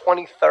news in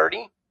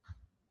 2030,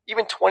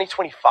 even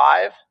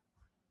 2025,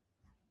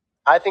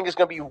 I think is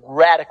going to be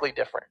radically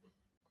different.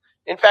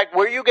 In fact,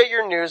 where you get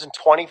your news in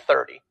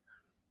 2030,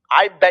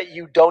 I bet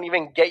you don't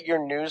even get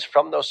your news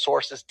from those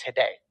sources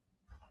today.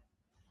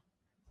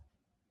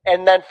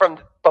 And then from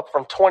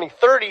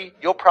 2030,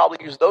 you'll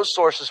probably use those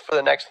sources for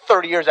the next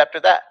 30 years after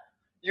that.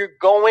 We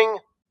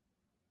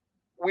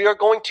are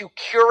going to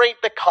curate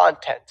the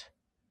content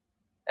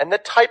and the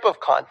type of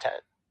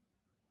content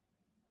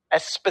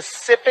as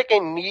specific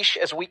and niche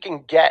as we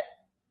can get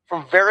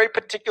from very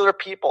particular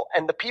people.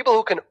 And the people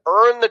who can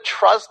earn the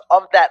trust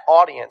of that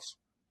audience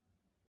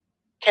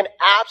can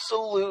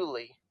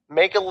absolutely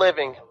make a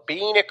living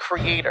being a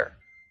creator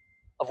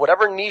of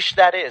whatever niche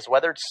that is,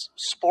 whether it's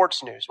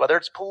sports news, whether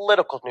it's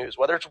political news,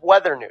 whether it's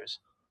weather news.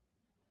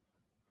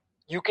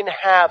 You can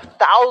have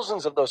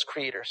thousands of those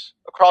creators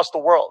across the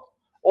world,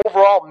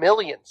 overall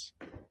millions.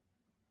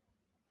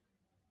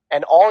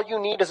 And all you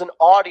need is an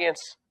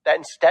audience that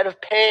instead of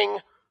paying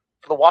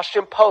for the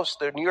Washington Post,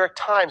 the New York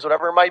Times,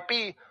 whatever it might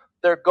be,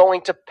 they're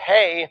going to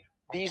pay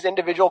these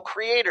individual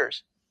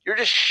creators. You're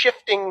just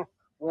shifting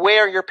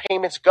where your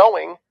payment's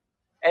going,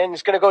 and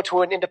it's going to go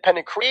to an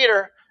independent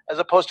creator as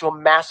opposed to a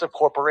massive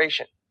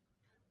corporation.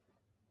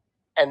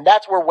 And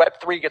that's where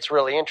Web3 gets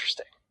really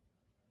interesting.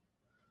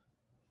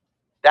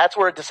 That's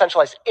where a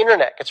decentralized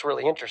internet gets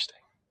really interesting.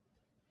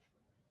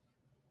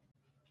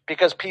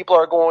 Because people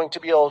are going to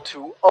be able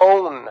to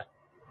own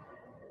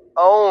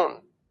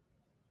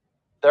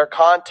their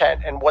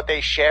content and what they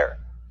share.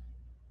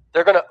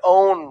 They're going to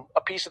own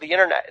a piece of the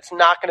internet. It's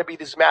not going to be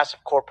these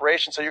massive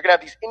corporations. So you're going to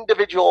have these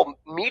individual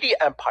media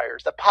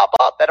empires that pop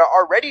up, that are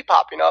already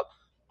popping up,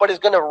 but is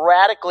going to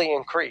radically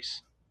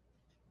increase.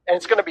 And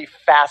it's going to be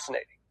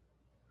fascinating.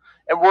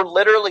 And we're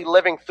literally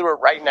living through it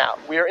right now.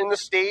 We are in the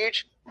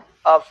stage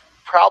of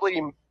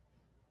probably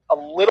a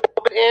little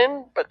bit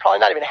in, but probably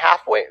not even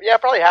halfway. Yeah,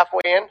 probably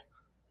halfway in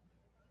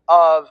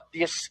of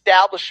the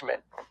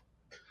establishment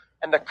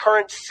and the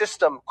current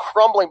system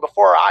crumbling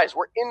before our eyes.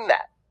 We're in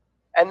that.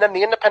 And then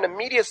the independent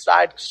media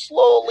side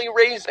slowly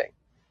raising.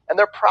 And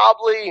the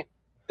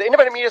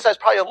independent media side is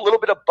probably a little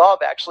bit above,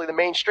 actually, the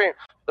mainstream.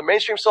 The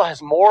mainstream still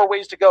has more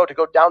ways to go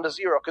down to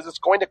zero, because it's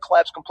going to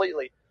collapse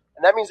completely.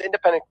 And that means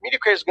independent media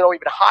creators are going to go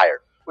even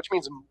higher, which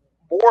means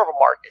more of a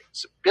market.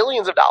 It's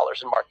billions of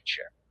dollars in market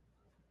share.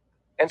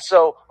 And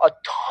so a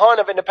ton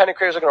of independent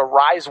creators are going to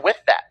rise with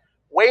that.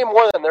 Way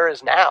more than there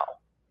is now.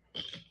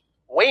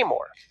 Way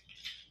more.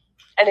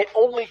 And it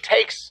only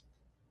takes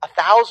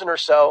 1,000 or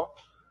so,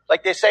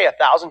 like they say,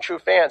 1,000 true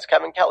fans,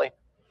 Kevin Kelly,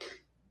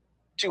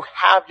 to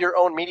have your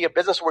own media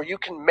business where you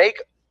can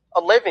make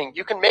a living.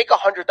 You can make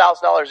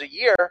 $100,000 a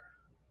year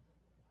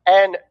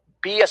and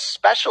be a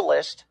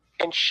specialist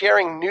in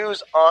sharing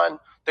news on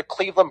the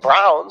Cleveland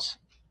Browns.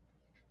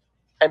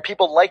 And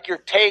people like your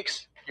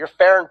takes, you're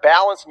fair and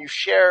balanced, and you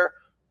share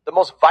the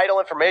most vital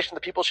information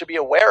that people should be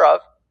aware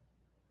of.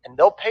 And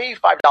they'll pay you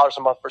 $5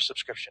 a month for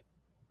subscription.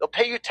 They'll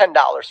pay you $10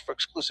 for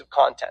exclusive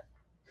content.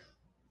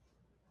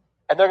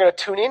 And they're going to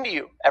tune into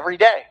you every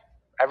day,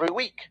 every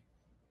week.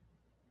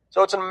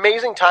 So it's an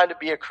amazing time to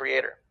be a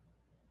creator.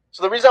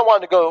 So the reason I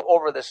wanted to go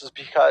over this is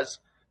because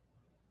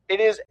it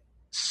is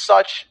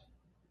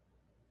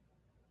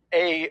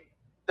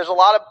there's a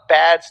lot of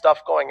bad stuff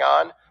going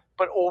on,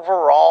 but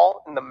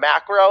overall, in the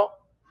macro,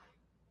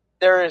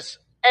 there is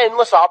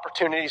endless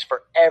opportunities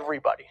for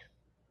everybody.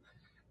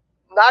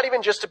 Not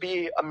even just to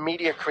be a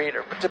media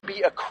creator, but to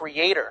be a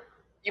creator,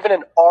 even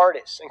an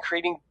artist, and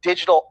creating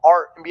digital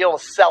art and be able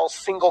to sell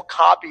single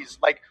copies.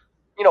 Like,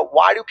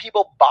 why do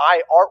people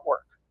buy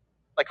artwork?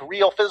 Like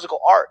real physical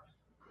art?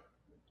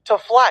 To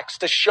flex,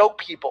 to show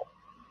people,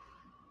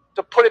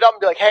 to put it up and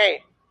be like,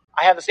 hey,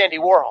 I have this Andy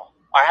Warhol,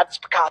 or I have this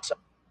Picasso.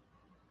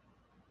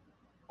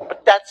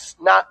 But that's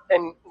not,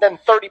 and then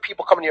 30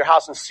 people come into your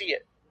house and see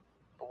it.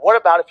 But what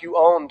about if you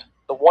owned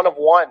the one of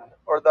one,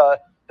 or the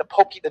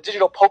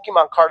digital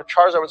Pokemon card of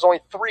Charizard was only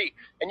 3,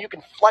 and you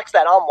can flex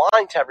that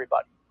online to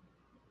everybody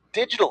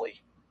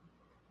digitally?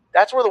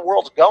 That's where the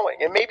world's going.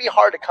 It may be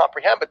hard to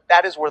comprehend, but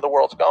that is where the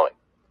world's going.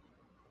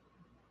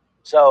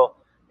 So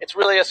it's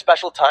really a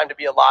special time to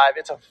be alive.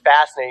 It's a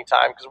fascinating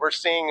time because we're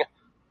seeing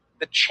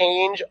the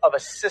change of a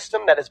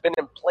system that has been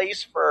in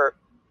place for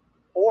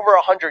over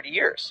 100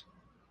 years.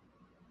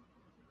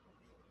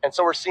 And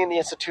so we're seeing the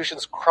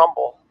institutions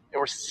crumble, and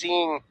we're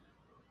seeing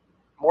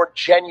more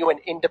genuine,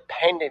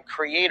 independent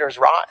creators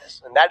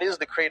rise. And that is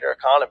the creator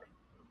economy.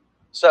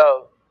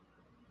 So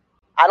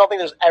I don't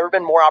think there's ever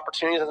been more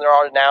opportunities than there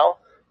are now.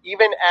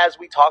 Even as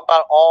we talk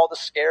about all the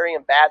scary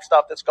and bad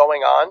stuff that's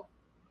going on,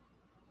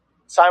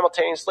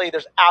 simultaneously,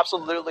 there's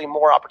absolutely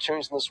more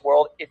opportunities in this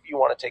world if you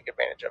want to take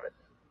advantage of it.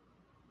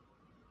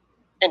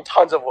 In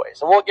tons of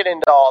ways. And we'll get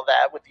into all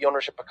that with the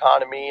ownership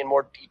economy and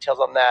more details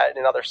on that in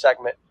another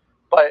segment.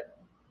 But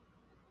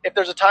if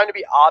there's a time to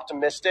be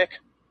optimistic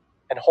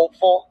and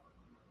hopeful,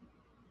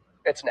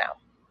 it's now.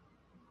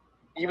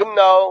 Even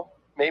though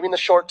maybe in the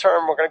short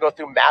term we're going to go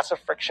through massive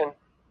friction,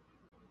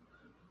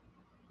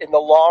 in the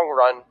long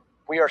run,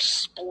 we are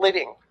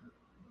splitting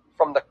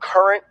from the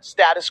current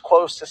status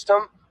quo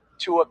system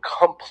to a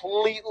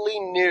completely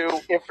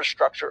new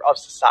infrastructure of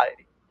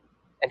society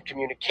and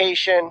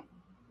communication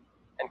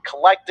and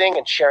collecting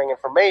and sharing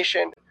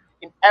information.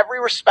 In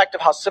every respect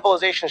of how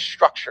civilization is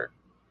structured,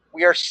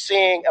 we are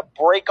seeing a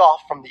break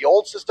off from the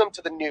old system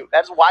to the new.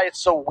 That's why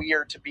it's so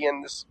weird to be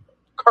in this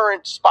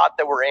current spot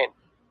that we're in.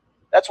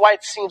 That's why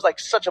it seems like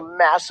such a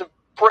massive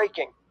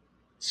breaking.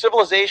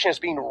 Civilization is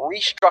being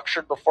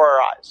restructured before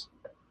our eyes.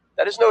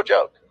 That is no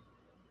joke.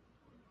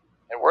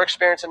 And we're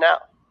experiencing now.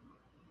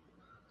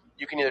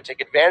 You can either take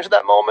advantage of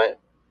that moment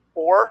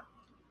or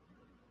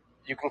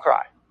you can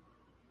cry.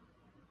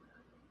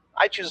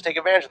 I choose to take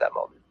advantage of that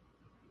moment.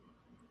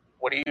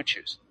 What do you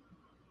choose?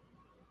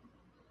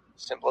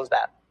 Simple as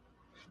that.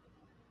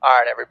 All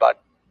right, everybody.